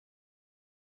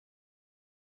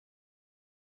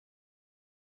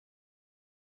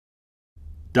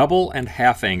Double and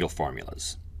half angle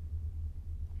formulas.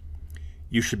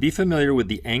 You should be familiar with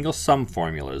the angle sum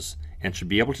formulas and should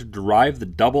be able to derive the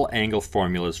double angle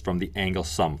formulas from the angle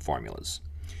sum formulas.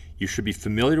 You should be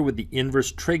familiar with the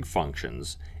inverse trig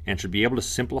functions and should be able to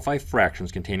simplify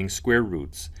fractions containing square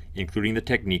roots, including the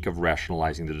technique of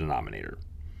rationalizing the denominator.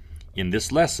 In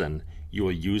this lesson, you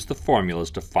will use the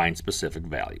formulas to find specific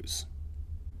values.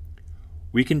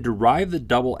 We can derive the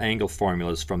double angle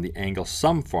formulas from the angle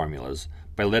sum formulas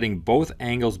by letting both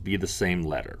angles be the same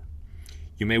letter.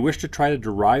 You may wish to try to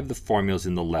derive the formulas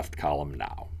in the left column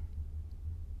now.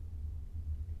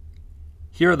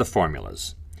 Here are the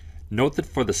formulas. Note that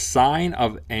for the sine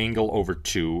of angle over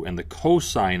 2 and the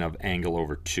cosine of angle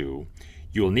over 2,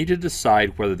 you will need to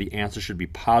decide whether the answer should be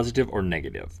positive or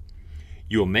negative.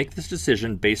 You will make this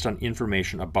decision based on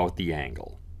information about the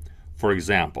angle. For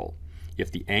example,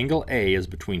 if the angle A is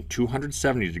between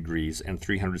 270 degrees and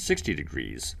 360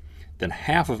 degrees, then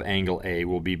half of angle A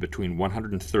will be between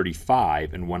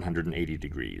 135 and 180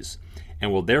 degrees,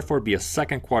 and will therefore be a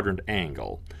second quadrant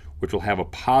angle, which will have a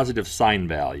positive sine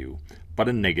value, but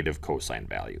a negative cosine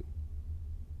value.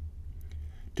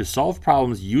 To solve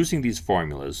problems using these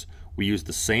formulas, we use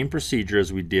the same procedure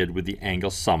as we did with the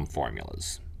angle sum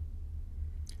formulas.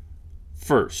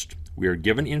 First, we are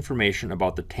given information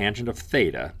about the tangent of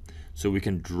theta, so we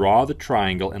can draw the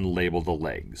triangle and label the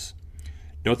legs.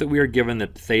 Note that we are given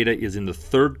that theta is in the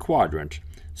third quadrant,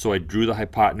 so I drew the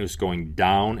hypotenuse going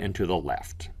down and to the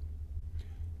left.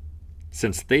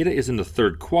 Since theta is in the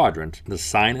third quadrant, the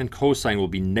sine and cosine will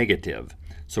be negative,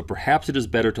 so perhaps it is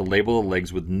better to label the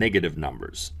legs with negative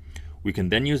numbers. We can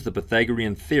then use the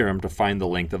Pythagorean theorem to find the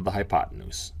length of the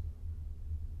hypotenuse.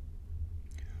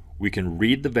 We can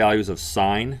read the values of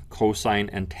sine, cosine,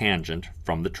 and tangent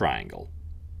from the triangle,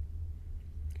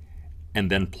 and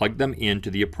then plug them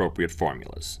into the appropriate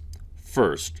formulas.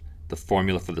 First, the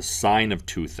formula for the sine of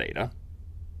 2 theta.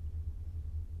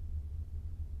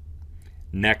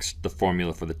 Next, the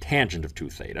formula for the tangent of 2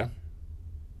 theta.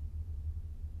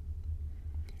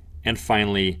 And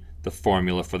finally, the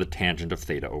formula for the tangent of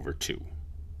theta over 2.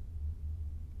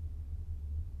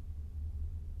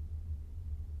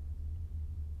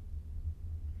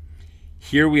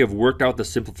 Here we have worked out the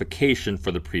simplification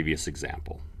for the previous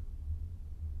example.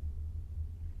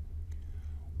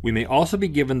 We may also be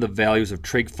given the values of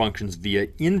trig functions via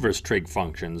inverse trig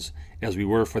functions, as we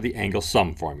were for the angle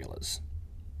sum formulas.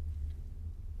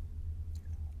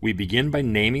 We begin by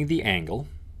naming the angle,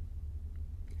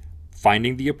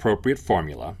 finding the appropriate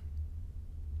formula,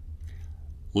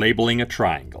 labeling a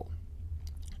triangle.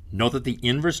 Note that the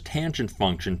inverse tangent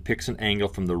function picks an angle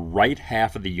from the right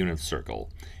half of the unit circle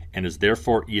and is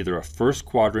therefore either a first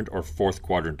quadrant or fourth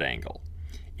quadrant angle.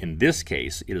 In this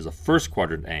case, it is a first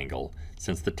quadrant angle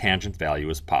since the tangent value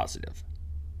is positive.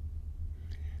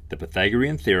 The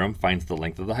Pythagorean theorem finds the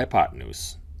length of the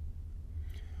hypotenuse.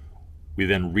 We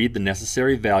then read the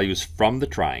necessary values from the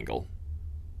triangle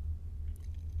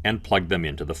and plug them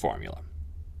into the formula.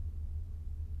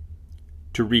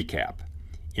 To recap,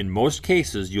 in most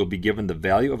cases you'll be given the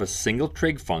value of a single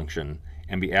trig function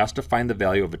and be asked to find the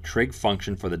value of a trig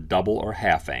function for the double or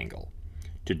half angle.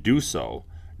 To do so,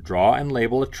 draw and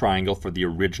label a triangle for the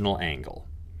original angle.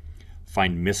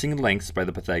 Find missing lengths by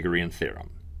the Pythagorean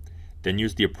theorem. Then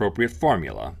use the appropriate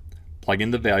formula, plug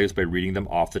in the values by reading them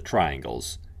off the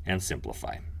triangles, and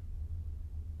simplify.